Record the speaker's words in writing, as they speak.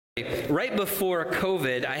Right before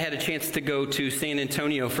COVID, I had a chance to go to San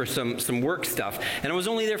Antonio for some work stuff, and I was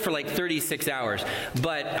only there for like 36 hours,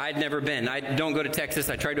 but I'd never been. I don't go to Texas.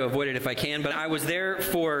 I try to avoid it if I can, but I was there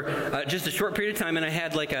for just a short period of time, and I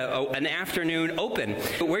had like an afternoon open.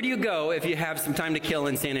 Where do you go if you have some time to kill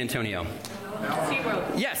in San Antonio?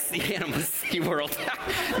 SeaWorld. Yes, the animal SeaWorld.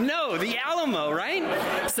 No, the Alamo,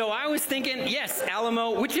 right? So I was thinking, yes,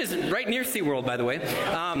 Alamo, which is right near SeaWorld, by the way.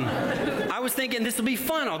 I was thinking this will be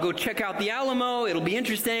fun. I'll go check out the Alamo. It'll be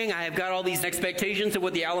interesting. I have got all these expectations of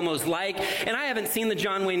what the Alamo's like. And I haven't seen the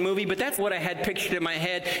John Wayne movie, but that's what I had pictured in my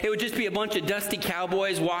head. It would just be a bunch of dusty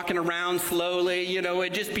cowboys walking around slowly. You know,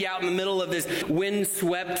 it'd just be out in the middle of this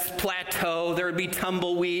windswept plateau. There would be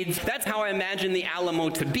tumbleweeds. That's how I imagine the Alamo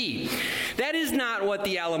to be. That is not what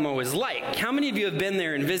the Alamo is like. How many of you have been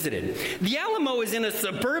there and visited? The Alamo is in a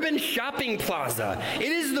suburban shopping plaza.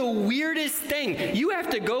 It is the weirdest thing. You have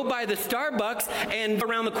to go by the Starbucks and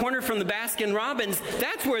around the corner from the Baskin Robbins.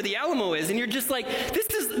 That's where the Alamo is. And you're just like,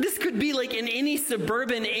 this could be like in any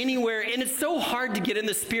suburban anywhere. And it's so hard to get in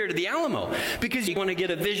the spirit of the Alamo because you want to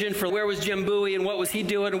get a vision for where was Jim Bowie and what was he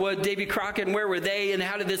doing, and what Davy Crockett and where were they and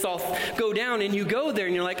how did this all go down? And you go there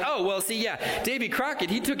and you're like, oh, well, see, yeah, Davy Crockett,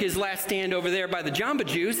 he took his last stand over there by the Jamba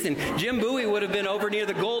Juice, and Jim Bowie would have been over near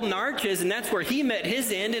the Golden Arches, and that's where he met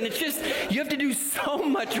his end. And it's just, you have to do so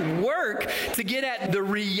much work to get at the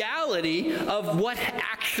reality of what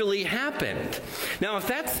actually happened. Now, if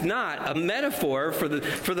that's not a metaphor for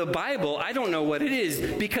the Bible, I don't know what it is,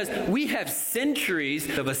 because we have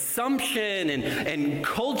centuries of assumption and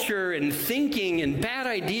culture and thinking and bad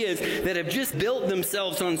ideas that have just built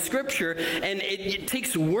themselves on Scripture, and it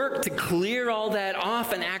takes work to clear all that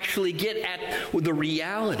off and actually get at the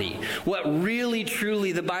reality, what really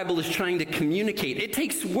truly the Bible is trying to communicate. It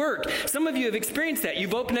takes work. Some of you have experienced that.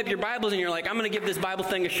 You've opened up your Bibles and you're like, I'm going to give this Bible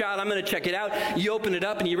thing a shot. I'm going to check it out. You open it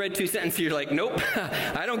up and you read 2 sentences. You're like, nope,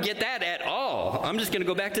 I don't get that at all. I'm just going to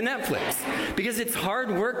go back to Netflix. Because it's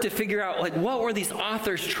hard work to figure out, like, what were these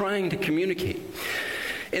authors trying to communicate?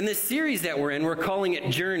 In this series that we're in, we're calling it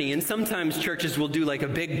Journey, and sometimes churches will do like a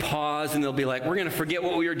big pause and they'll be like, we're going to forget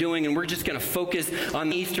what we were doing and we're just going to focus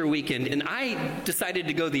on Easter weekend. And I decided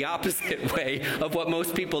to go the opposite way of what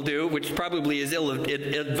most people do, which probably is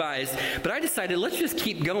ill-advised, but I decided let's just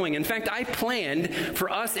keep going. In fact, I planned for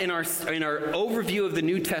us in our overview of the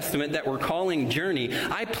New Testament that we're calling Journey,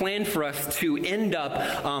 I planned for us to end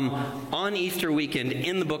up on Easter weekend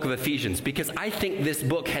in the book of Ephesians, because I think this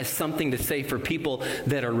book has something to say for people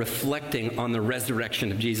that are reflecting on the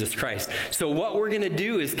resurrection of Jesus Christ. So what we're going to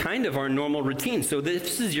do is kind of our normal routine. So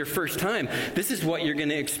this is your first time. This is what you're going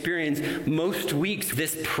to experience most weeks,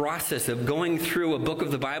 this process of going through a book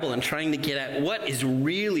of the Bible and trying to get at what is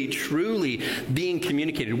really, truly being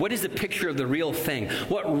communicated. What is a picture of the real thing?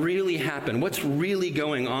 What really happened? What's really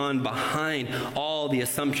going on behind all the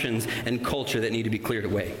assumptions and culture that need to be cleared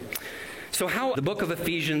away? So how the book of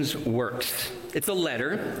Ephesians works. It's a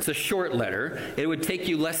letter. It's a short letter. It would take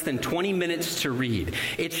you less than 20 minutes to read.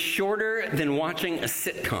 It's shorter than watching a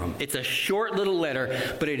sitcom. It's a short little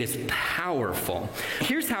letter, but it is powerful.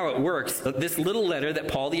 Here's how it works. This little letter that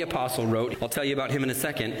Paul the Apostle wrote, I'll tell you about him in a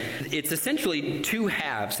second, it's essentially two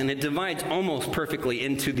halves, and it divides almost perfectly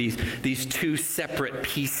into these two separate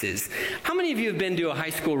pieces. How many of you have been to a high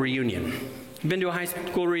school reunion? Been to a high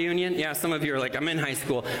school reunion? Yeah, some of you are like, I'm in high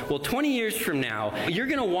school. Well, 20 years from now, you're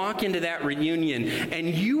going to walk into that reunion and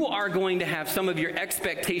you are going to have some of your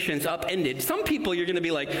expectations upended. Some people you're going to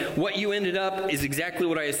be like, what you ended up is exactly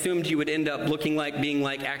what I assumed you would end up looking like, being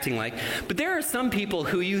like, acting like. But there are some people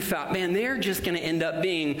who you thought, man, they're just going to end up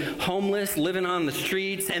being homeless, living on the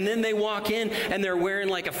streets. And then they walk in and they're wearing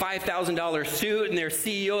like a $5,000 suit and they're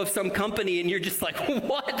CEO of some company. And you're just like,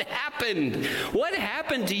 what happened? What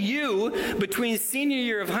happened to you between senior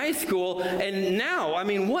year of high school and now? I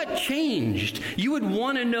mean, what changed? You would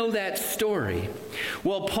want to know that story.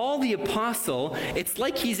 Well, Paul the Apostle, it's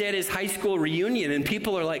like he's at his high school reunion and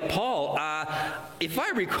people are like, Paul, if I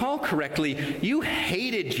recall correctly, you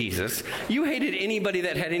hated Jesus. You hated anybody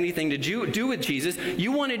that had anything to do with Jesus.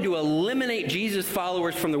 You wanted to eliminate Jesus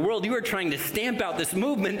followers from the world. You were trying to stamp out this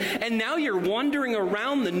movement, and now you're wandering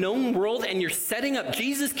around the known world and you're setting up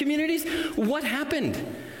Jesus communities. What happened?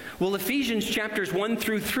 Well, Ephesians chapters 1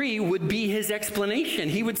 through 3 would be his explanation.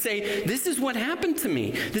 He would say, this is what happened to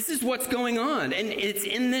me. This is what's going on. And it's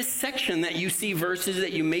in this section that you see verses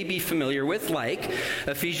that you may be familiar with, like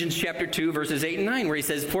Ephesians chapter 2, verses 8 and 9, where he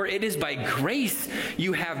says, for it is by grace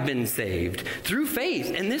you have been saved, through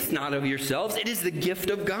faith, and this not of yourselves. It is the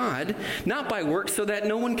gift of God, not by works, so that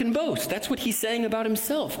no one can boast. That's what he's saying about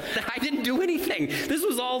himself. I didn't do anything. This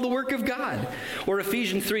was all the work of God. Or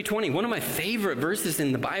Ephesians 3:20, one of my favorite verses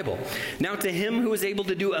in the Bible. Now to him who is able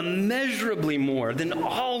to do immeasurably more than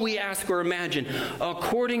all we ask or imagine,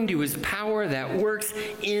 according to his power that works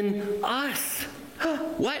in us.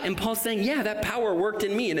 What? And Paul's saying, yeah, that power worked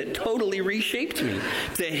in me and it totally reshaped me.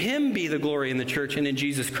 To him be the glory in the church and in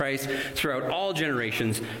Jesus Christ throughout all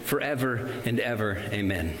generations, forever and ever.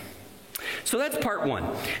 Amen. So that's part one.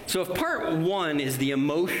 So if part one is the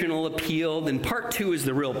emotional appeal, then part two is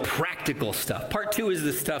the real practical stuff. Part two is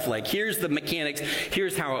the stuff like, here's the mechanics,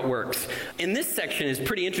 here's how it works. And this section is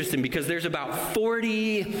pretty interesting because there's about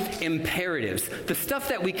 40 imperatives. The stuff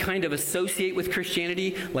that we kind of associate with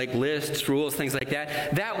Christianity, like lists, rules, things like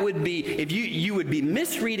that, that would be, if you would be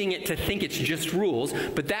misreading it to think it's just rules,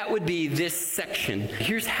 but that would be this section.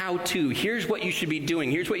 Here's how to, here's what you should be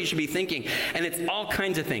doing, here's what you should be thinking. And it's all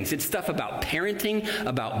kinds of things. It's stuff about parenting,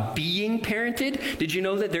 about being parented. Did you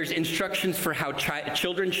know that there's instructions for how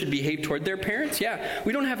children should behave toward their parents? Yeah,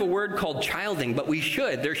 we don't have a word called childing, but we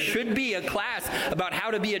should. There should be a class about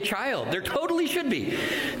how to be a child. There totally should be.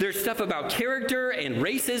 There's stuff about character and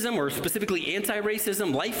racism, or specifically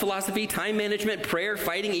anti-racism, life philosophy, time management, prayer,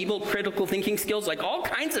 fighting evil, critical thinking skills, like all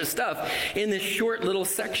kinds of stuff in this short little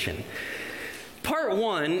section. Part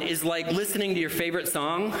one is like listening to your favorite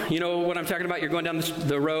song. You know what I'm talking about? You're going down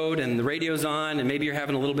the road and the radio's on, and maybe you're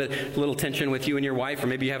having a little tension with you and your wife, or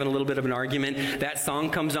maybe you're having a little bit of an argument. That song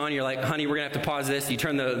comes on, you're like, honey, we're going to have to pause this. You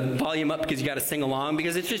turn the volume up because you got to sing along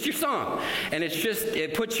because it's just your song. And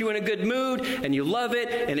it puts you in a good mood, and you love it,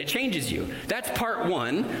 and it changes you. That's part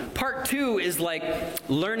one. Part two is like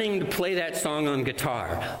learning to play that song on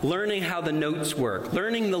guitar, learning how the notes work,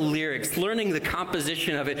 learning the lyrics, learning the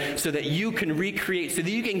composition of it so that you can recreate, so that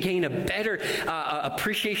you can gain a better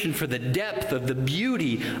appreciation for the depth of the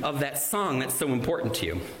beauty of that song that's so important to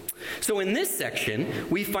you. So in this section,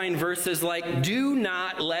 we find verses like, do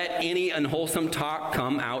not let any unwholesome talk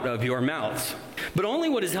come out of your mouths, but only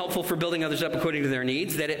what is helpful for building others up according to their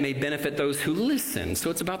needs, that it may benefit those who listen.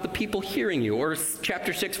 So it's about the people hearing you. Or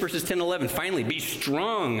chapter 6, verses 10 and 11, finally, be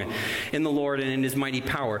strong in the Lord and in his mighty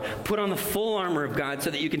power. Put on the full armor of God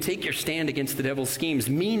so that you can take your stand against the devil's schemes,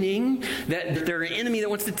 meaning that there's an enemy that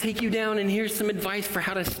wants to take you down, and here's some advice for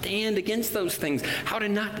how to stand against those things, how to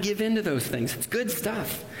not give in to those things. It's good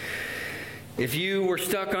stuff. If you were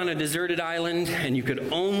stuck on a deserted island and you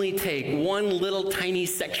could only take one little tiny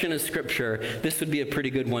section of Scripture, this would be a pretty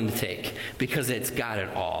good one to take because it's got it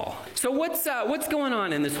all. So what's going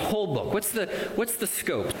on in this whole book? What's the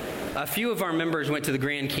scope? A few of our members went to the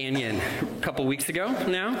Grand Canyon a couple weeks ago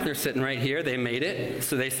now. They're sitting right here. They made it,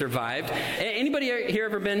 so they survived. Anybody here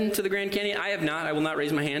ever been to the Grand Canyon? I have not. I will not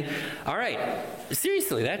raise my hand. All right.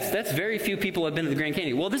 Seriously, that's very few people have been to the Grand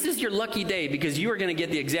Canyon. Well, this is your lucky day because you are going to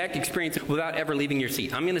get the exact experience without ever leaving your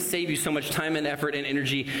seat. I'm going to save you so much time and effort and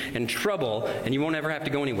energy and trouble, and you won't ever have to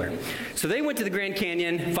go anywhere. So they went to the Grand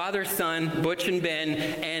Canyon, father, son, Butch and Ben,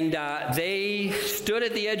 and they stood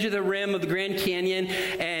at the edge of the rim of the Grand Canyon,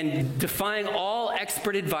 and defying all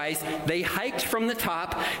expert advice, they hiked from the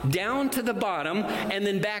top down to the bottom and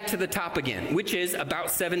then back to the top again, which is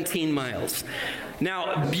about 17 miles.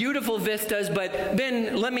 Now, beautiful vistas, but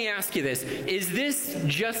Ben, let me ask you this. Is this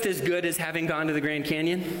just as good as having gone to the Grand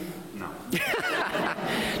Canyon? No.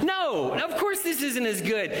 No, of course this isn't as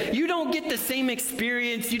good. You don't get the same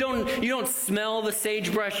experience. You don't smell the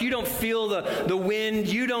sagebrush. You don't feel the wind.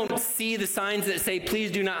 You don't see the signs that say, please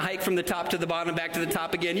do not hike from the top to the bottom, back to the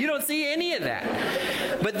top again. You don't see any of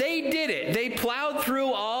that. But they did it. They plowed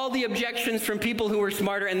through all the objections from people who were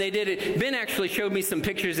smarter, and they did it. Ben actually showed me some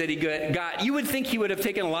pictures that he got. You would think he would have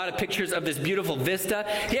taken a lot of pictures of this beautiful vista.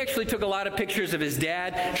 He actually took a lot of pictures of his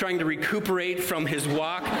dad trying to recuperate from his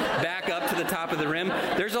walk back up to the top of the rim.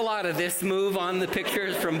 There's a lot of this move on the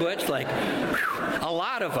pictures from Butch, like whew, a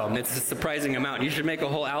lot of them. It's a surprising amount. You should make a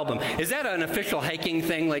whole album. Is that an official hiking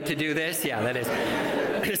thing, like to do this? Yeah, that is.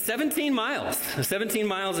 17 miles. 17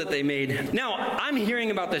 miles that they made. Now, I'm hearing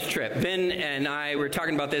praying about this trip. Ben and I were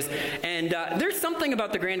talking about this, and there's something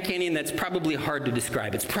about the Grand Canyon that's probably hard to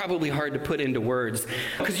describe. It's probably hard to put into words.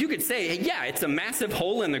 Because you could say, hey, yeah, it's a massive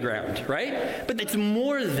hole in the ground, right? But it's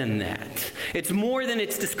more than that. It's more than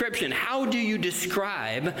its description. How do you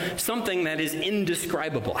describe something that is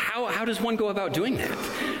indescribable? How does one go about doing that?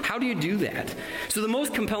 How do you do that? So the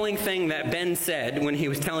most compelling thing that Ben said when he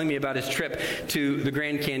was telling me about his trip to the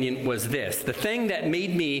Grand Canyon was this. The thing that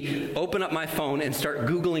made me open up my phone and start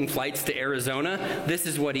Googling flights to Arizona, this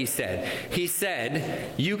is what he said. He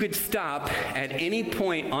said, you could stop at any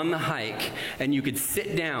point on the hike and you could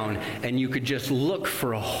sit down and you could just look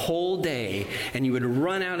for a whole day and you would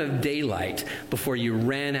run out of daylight before you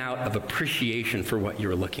ran out of appreciation for what you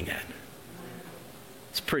were looking at.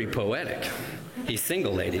 It's pretty poetic. He's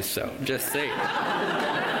single, ladies, so just saying.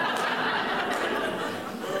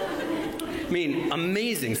 I mean,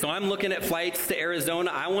 amazing. So I'm looking at flights to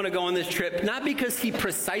Arizona. I want to go on this trip, not because he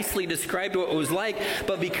precisely described what it was like,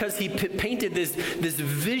 but because he painted this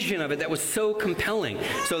vision of it that was so compelling.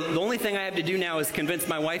 So the only thing I have to do now is convince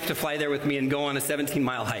my wife to fly there with me and go on a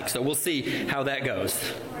 17-mile hike. So we'll see how that goes.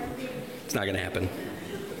 It's not going to happen.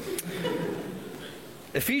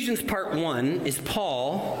 Ephesians part 1 is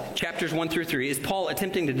Paul, chapters 1 through 3, is Paul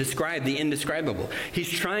attempting to describe the indescribable. He's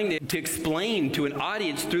trying to explain to an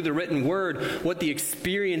audience through the written word what the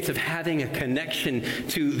experience of having a connection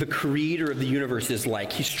to the creator of the universe is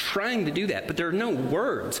like. He's trying to do that, but there are no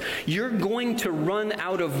words. You're going to run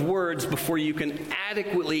out of words before you can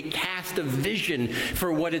adequately cast a vision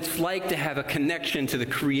for what it's like to have a connection to the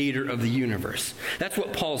creator of the universe. That's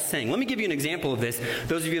what Paul's saying. Let me give you an example of this.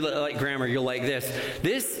 Those of you that like grammar, you'll like this.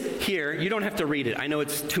 This here, you don't have to read it. I know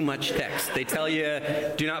it's too much text. They tell you,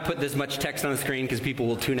 do not put this much text on the screen because people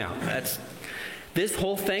will tune out. This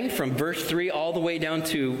whole thing from verse 3 all the way down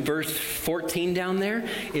to verse 14 down there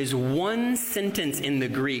is one sentence in the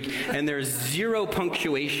Greek, and there's 0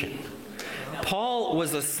 punctuation. Paul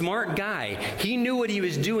was a smart guy. He knew what he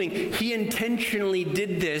was doing. He intentionally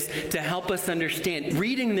did this to help us understand.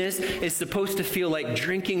 Reading this is supposed to feel like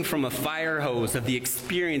drinking from a fire hose of the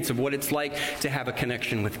experience of what it's like to have a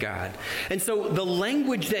connection with God. And so the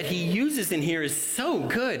language that he uses in here is so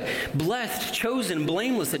good. Blessed, chosen,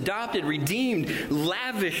 blameless, adopted, redeemed,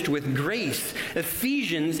 lavished with grace.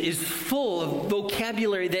 Ephesians is full of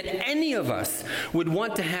vocabulary that any of us would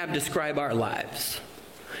want to have describe our lives.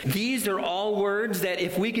 These are all words that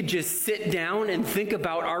if we could just sit down and think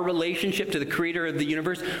about our relationship to the creator of the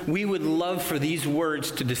universe, we would love for these words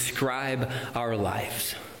to describe our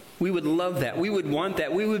lives. We would love that. We would want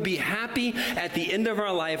that. We would be happy at the end of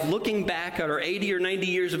our life looking back at our 80 or 90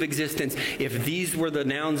 years of existence if these were the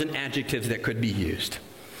nouns and adjectives that could be used.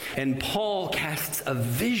 And Paul casts a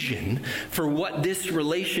vision for what this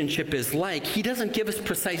relationship is like. He doesn't give us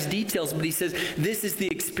precise details, but he says this is the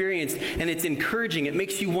experience, and it's encouraging. It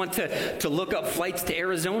makes you want to look up flights to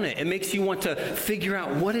Arizona. It makes you want to figure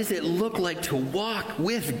out what does it look like to walk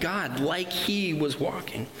with God like he was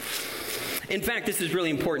walking. In fact, this is really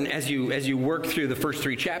important as you work through the first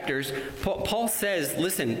 3 chapters. Paul says,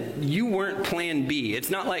 listen, you weren't plan B. It's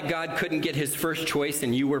not like God couldn't get his first choice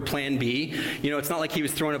and you were plan B. You know, it's not like he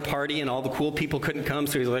was throwing a party and all the cool people couldn't come,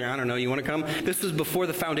 so he's like, I don't know, you want to come? This was before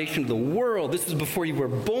the foundation of the world. This was before you were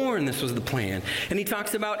born. This was the plan. And he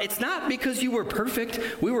talks about it's not because you were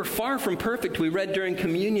perfect. We were far from perfect. We read during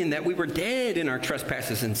communion that we were dead in our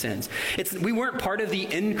trespasses and sins. We weren't part of the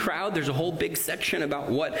in crowd. There's a whole big section about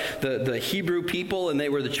what the Hebrew people, and they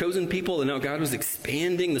were the chosen people, and now God was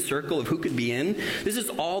expanding the circle of who could be in. This is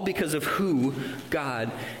all because of who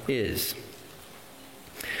God is.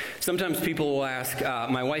 Sometimes people will ask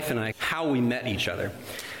my wife and I how we met each other.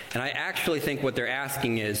 And I actually think what they're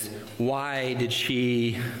asking is, why did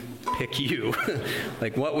she pick you?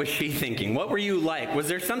 Like, what was she thinking? What were you like? Was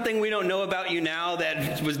there something we don't know about you now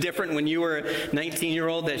that was different when you were a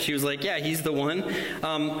 19-year-old that she was like, yeah, he's the one?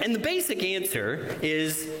 And the basic answer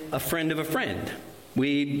is a friend of a friend.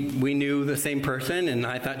 We knew the same person, and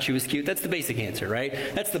I thought she was cute. That's the basic answer, right?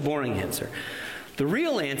 That's the boring answer. The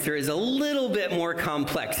real answer is a little bit more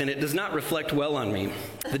complex, and it does not reflect well on me.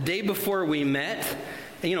 The day before we met,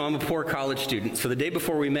 you know, I'm a poor college student, so the day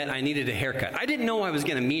before we met, I needed a haircut. I didn't know I was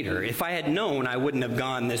going to meet her. If I had known, I wouldn't have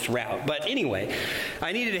gone this route. But anyway,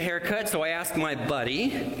 I needed a haircut, so I asked my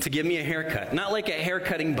buddy to give me a haircut. Not like a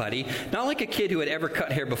haircutting buddy, not like a kid who had ever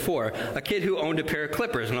cut hair before, a kid who owned a pair of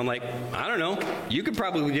clippers. And I'm like, I don't know, you could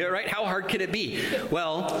probably do it, right? How hard could it be?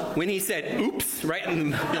 Well, when he said, oops, right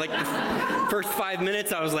in like the first 5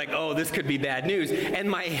 minutes, I was like, oh, this could be bad news. And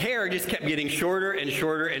my hair just kept getting shorter and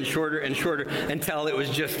shorter and shorter and shorter until it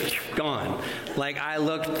was just gone. Like I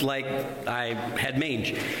looked like I had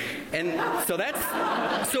mange. And so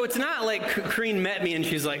it's not like Corrine met me and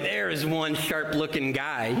she's like, there's one sharp-looking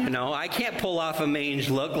guy, you know. I can't pull off a mange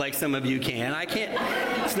look like some of you can. I can't,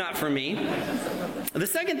 it's not for me. The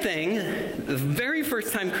second thing, the very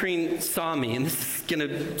first time Corrine saw me, and this is going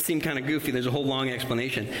to seem kind of goofy, there's a whole long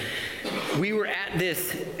explanation. We were at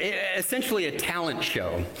this, essentially a talent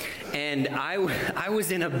show, and I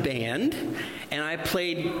was in a band, and I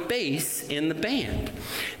played bass in the band.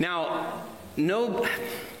 Now,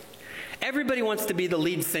 everybody wants to be the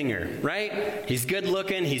lead singer, right? He's good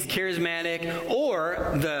looking, he's charismatic,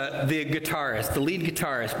 or the guitarist, the lead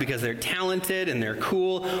guitarist, because they're talented and they're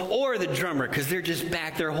cool, or the drummer, because they're just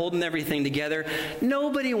back there holding everything together.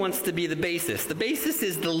 Nobody wants to be the bassist. The bassist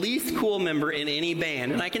is the least cool member in any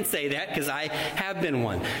band, and I can say that because I have been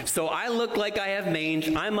one. So I look like I have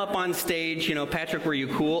mange. I'm up on stage, you know, Patrick, were you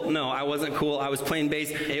cool? No, I wasn't cool. I was playing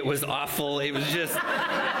bass. It was awful. It was just...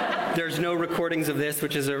 There's no recordings of this,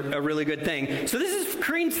 which is a really good thing. So this is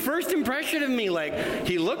Corrine's first impression of me. Like,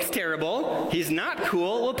 he looks terrible. He's not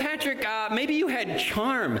cool. Well, Patrick, maybe you had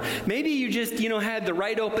charm. Maybe you just, had the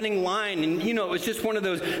right opening line. And, it was just one of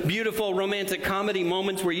those beautiful romantic comedy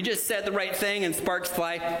moments where you just said the right thing and sparks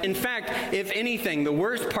fly. In fact, if anything, the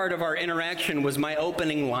worst part of our interaction was my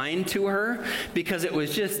opening line to her, because it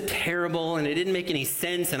was just terrible and it didn't make any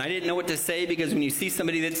sense. And I didn't know what to say, because when you see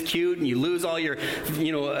somebody that's cute and you lose all your,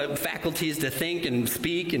 faculties to think and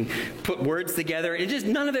speak and put words together,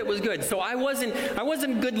 none of it was good. So I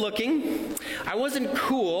wasn't good looking, I wasn't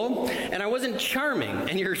cool, and I wasn't charming.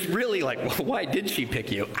 And you're really like, well, why did she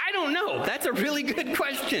pick you? I don't know. That's a really good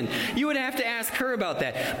question. You would have to ask her about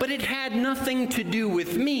that. But it had nothing to do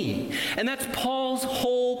with me. And that's Paul's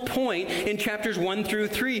whole point in chapters 1 through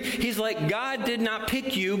 3. He's like, God did not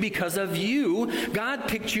pick you because of you. God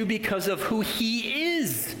picked you because of who he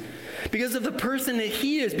is. Because of the person that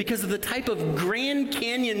he is, because of the type of Grand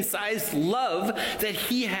Canyon-sized love that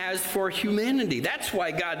he has for humanity. That's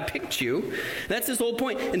why God picked you. That's his whole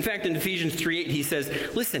point. In fact, in Ephesians 3:8, he says,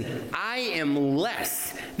 listen, I am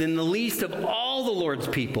less than the least of all the Lord's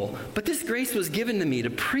people, but this grace was given to me to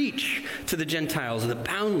preach to the Gentiles the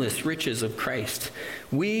boundless riches of Christ.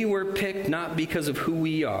 We were picked not because of who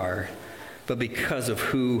we are, but because of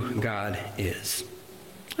who God is.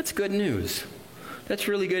 That's good news. That's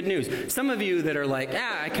really good news. Some of you that are like,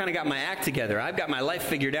 I kind of got my act together. I've got my life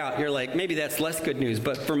figured out. You're like, maybe that's less good news.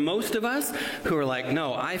 But for most of us who are like,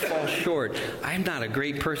 no, I fall short. I'm not a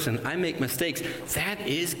great person. I make mistakes. That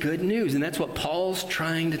is good news. And that's what Paul's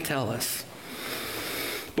trying to tell us.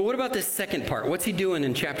 But what about this second part? What's he doing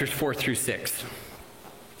in chapters 4 through 6?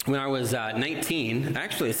 When I was 19,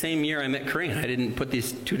 actually the same year I met Corrine, I didn't put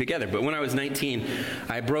these two together, but when I was 19,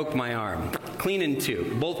 I broke my arm, clean in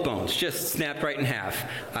two, both bones, just snapped right in half.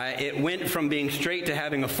 It went from being straight to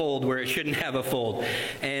having a fold where it shouldn't have a fold,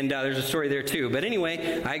 and there's a story there too. But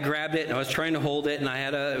anyway, I grabbed it, I was trying to hold it, and I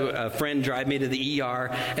had a friend drive me to the ER,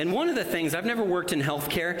 and one of the things, I've never worked in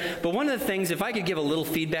healthcare, but one of the things, if I could give a little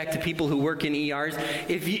feedback to people who work in ERs,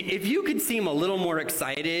 if you could seem a little more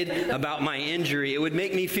excited about my injury, it would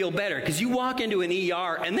make me feel better, because you walk into an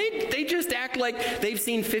ER and they just act like they've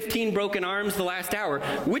seen 15 broken arms the last hour,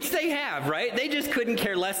 which they have, right? They just couldn't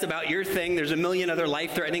care less about your thing. There's a million other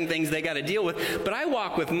life-threatening things they got to deal with. But I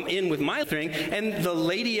walk in with my thing, and the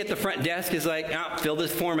lady at the front desk is like, fill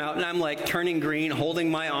this form out, and I'm like turning green, holding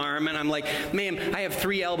my arm, and I'm like, ma'am, I have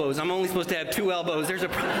 3 elbows. I'm only supposed to have 2 elbows.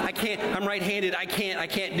 I can't. I'm right-handed. I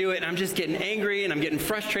can't do it. And I'm just getting angry, and I'm getting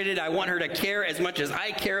frustrated. I want her to care as much as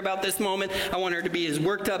I care about this moment. I want her to be as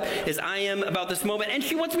worked up as I am about this moment, and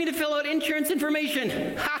she wants me to fill out insurance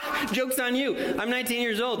information. Ha! Joke's on you. I'm 19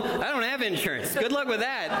 years old. I don't have insurance. Good luck with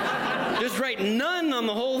that. Just write none on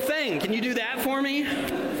the whole thing. Can you do that for me?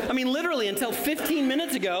 I mean, literally, until 15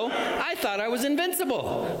 minutes ago, I thought I was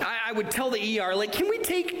invincible. I would tell the ER, like, can we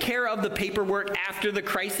take care of the paperwork after the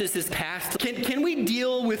crisis is passed? Can we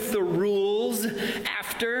deal with the rules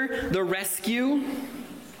after the rescue?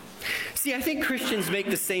 See, I think Christians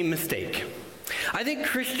make the same mistake. I think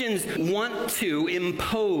Christians want to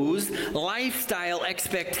impose lifestyle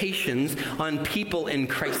expectations on people in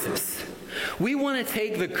crisis. We want to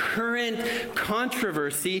take the current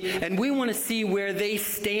controversy and we want to see where they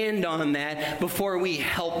stand on that before we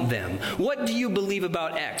help them. What do you believe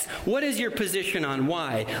about X? What is your position on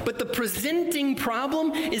Y? But the presenting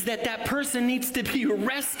problem is that person needs to be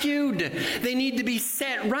rescued. They need to be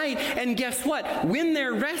set right. And guess what? When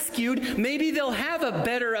they're rescued, maybe they'll have a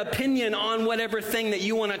better opinion on whatever thing that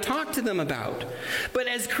you want to talk to them about. But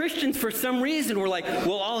as Christians, for some reason, we're like,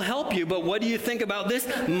 well, I'll help you, but what do you think about this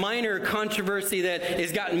minor controversy controversy that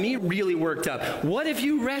has gotten me really worked up. What if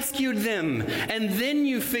you rescued them and then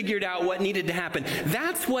you figured out what needed to happen?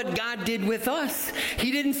 That's what God did with us.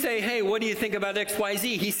 He didn't say, hey, what do you think about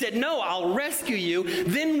XYZ? He said, no, I'll rescue you,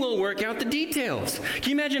 then we'll work out the details.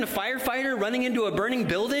 Can you imagine a firefighter running into a burning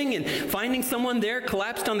building and finding someone there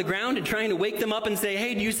collapsed on the ground and trying to wake them up and say,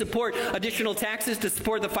 hey, do you support additional taxes to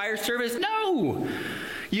support the fire service? No!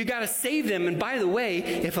 You got to save them. And by the way,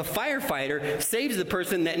 if a firefighter saves the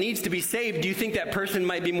person that needs to be saved, do you think that person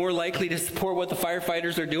might be more likely to support what the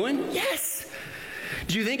firefighters are doing? Yes.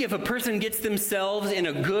 Do you think if a person gets themselves in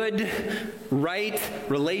a good, right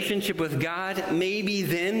relationship with God, maybe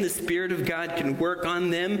then the Spirit of God can work on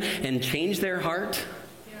them and change their heart?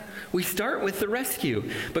 We start with the rescue,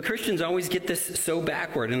 but Christians always get this so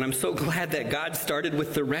backward, and I'm so glad that God started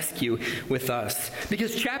with the rescue with us.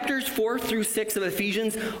 Because chapters 4 through 6 of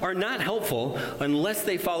Ephesians are not helpful unless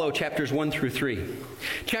they follow chapters 1 through 3.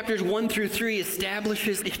 Chapters 1 through 3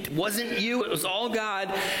 establishes it wasn't you, it was all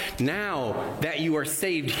God. Now that you are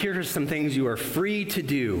saved, here are some things you are free to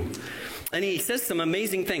do. And he says some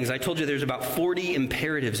amazing things. I told you there's about 40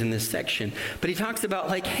 imperatives in this section. But he talks about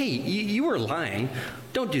like, hey, you were lying.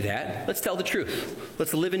 Don't do that. Let's tell the truth.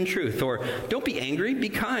 Let's live in truth. Or don't be angry, be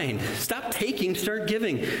kind. Stop taking, start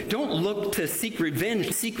giving. Don't look to seek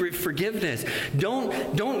revenge, seek forgiveness.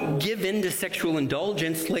 Don't give in to sexual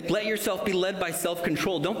indulgence. Like, let yourself be led by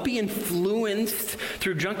self-control. Don't be influenced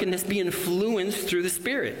through drunkenness. Be influenced through the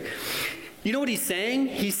Spirit. You know what he's saying?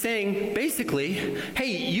 He's saying, basically, hey,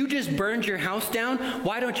 you just burned your house down.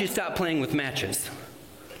 Why don't you stop playing with matches?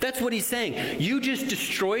 That's what he's saying. You just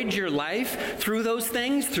destroyed your life through those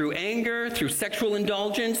things, through anger, through sexual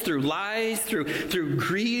indulgence, through lies, through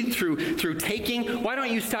greed, through taking. Why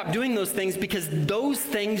don't you stop doing those things? Because those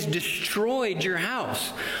things destroyed your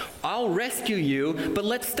house. I'll rescue you, but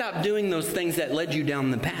let's stop doing those things that led you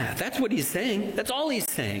down the path. That's what he's saying. That's all he's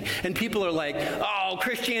saying. And people are like, oh,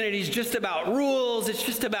 Christianity's just about rules. It's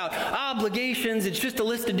just about obligations. It's just a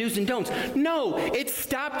list of do's and don'ts. No, it's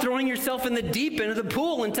stop throwing yourself in the deep end of the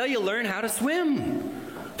pool until you learn how to swim.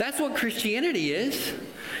 That's what Christianity is.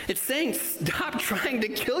 It's saying stop trying to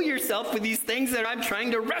kill yourself with these things that I'm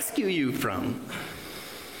trying to rescue you from.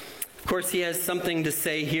 Of course, he has something to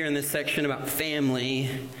say here in this section about family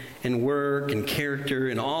and work and character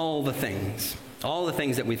and all the things. All the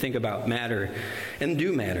things that we think about matter and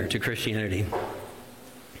do matter to Christianity.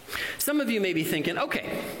 Some of you may be thinking,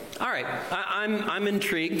 okay, all right, I'm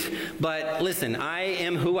intrigued, but listen, I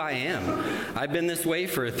am who I am. I've been this way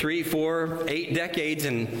for 3, 4, 8 decades,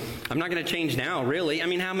 and I'm not going to change now, really. I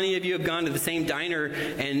mean, how many of you have gone to the same diner,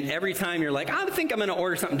 and every time you're like, I think I'm going to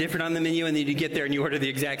order something different on the menu, and then you get there and you order the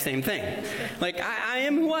exact same thing? Like, I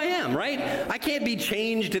am who I am, right? I can't be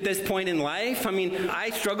changed at this point in life. I mean, I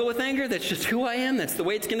struggle with anger. That's just who I am. That's the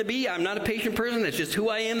way it's going to be. I'm not a patient person. That's just who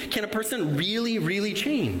I am. Can a person really, really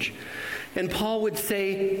change? And Paul would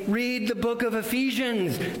say, read the book of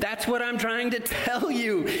Ephesians. That's what I'm trying to tell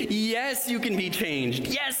you. Yes, you can be changed.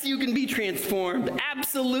 Yes, you can be transformed.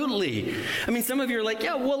 Absolutely. I mean, some of you are like,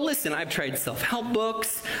 yeah, well, listen, I've tried self-help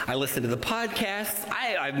books. I listen to the podcasts.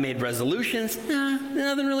 I've made resolutions.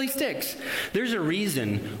 Nothing really sticks. There's a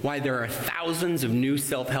reason why there are thousands of new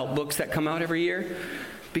self-help books that come out every year.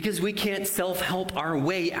 Because we can't self-help our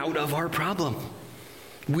way out of our problem.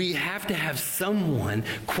 We have to have someone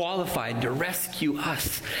qualified to rescue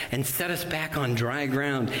us and set us back on dry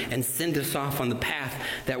ground and send us off on the path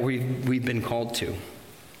that we've been called to.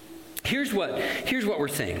 Here's what we're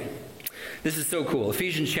saying. This is so cool.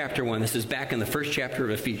 Ephesians chapter 1. This is back in the first chapter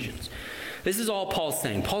of Ephesians. This is all Paul's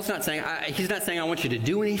saying. Paul's not saying, he's not saying I want you to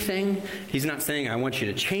do anything. He's not saying I want you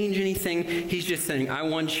to change anything. He's just saying I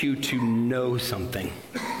want you to know something.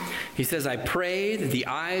 He says, I pray that the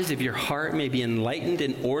eyes of your heart may be enlightened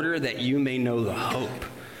in order that you may know the hope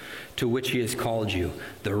to which he has called you,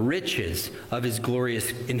 the riches of his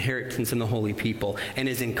glorious inheritance in the holy people, and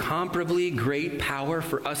his incomparably great power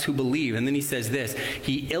for us who believe. And then he says this,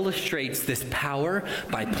 he illustrates this power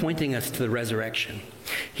by pointing us to the resurrection.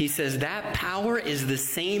 He says that power is the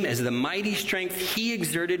same as the mighty strength he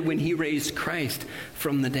exerted when he raised Christ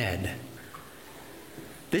from the dead.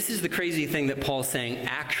 This is the crazy thing that Paul's saying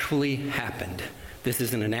actually happened. This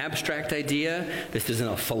isn't an abstract idea. This isn't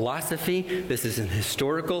a philosophy. This is an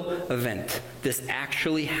historical event. This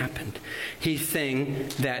actually happened. He's saying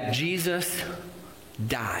that Jesus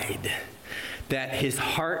died, that his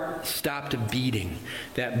heart stopped beating,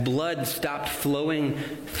 that blood stopped flowing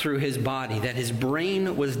through his body, that his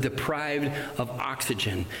brain was deprived of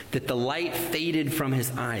oxygen, that the light faded from his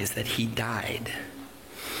eyes, that he died.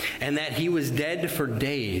 and that he was dead for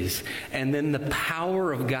days. And then the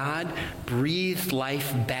power of God breathed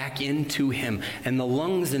life back into him, and the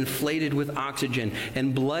lungs inflated with oxygen,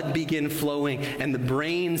 and blood began flowing, and the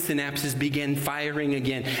brain synapses began firing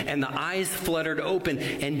again, and the eyes fluttered open,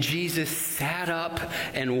 and Jesus sat up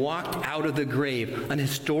and walked out of the grave. An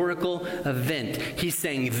historical event. He's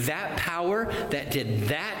saying that power that did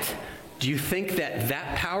that, do you think that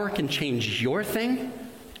that power can change your thing?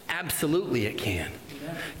 Absolutely it can.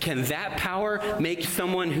 Can that power make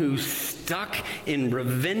someone who's stuck in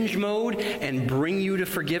revenge mode and bring you to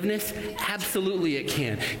forgiveness? Absolutely it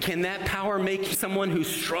can. Can that power make someone who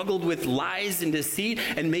struggled with lies and deceit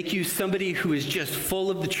and make you somebody who is just full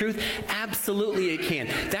of the truth? Absolutely it can.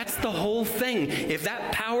 That's the whole thing. If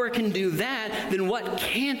that power can do that, then what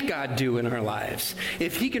can't God do in our lives?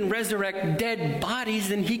 If he can resurrect dead bodies,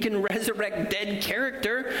 then he can resurrect dead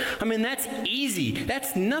character. I mean, that's easy.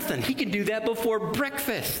 That's nothing. He can do that before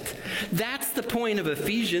breakfast. That's the point of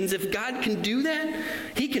Ephesians. If God can do that,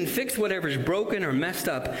 he can fix whatever's broken or messed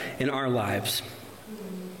up in our lives.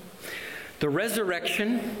 The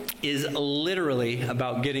resurrection is literally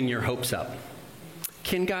about getting your hopes up.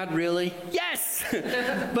 Can God really? Yes!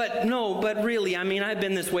 But really, I mean, I've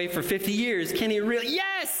been this way for 50 years. Can he really?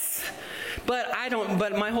 Yes!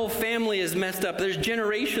 But my whole family is messed up. There's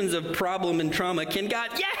generations of problem and trauma. Can God?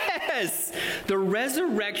 Yes! The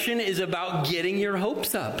resurrection is about getting your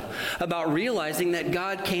hopes up, about realizing that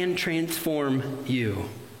God can transform you.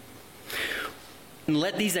 And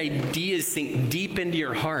let these ideas sink deep into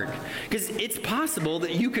your heart. Because it's possible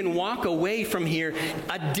that you can walk away from here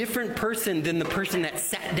a different person than the person that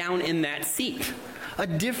sat down in that seat. A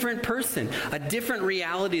different person, a different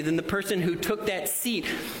reality than the person who took that seat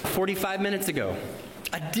 45 minutes ago.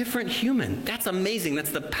 A different human. That's amazing.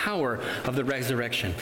 That's the power of the resurrection.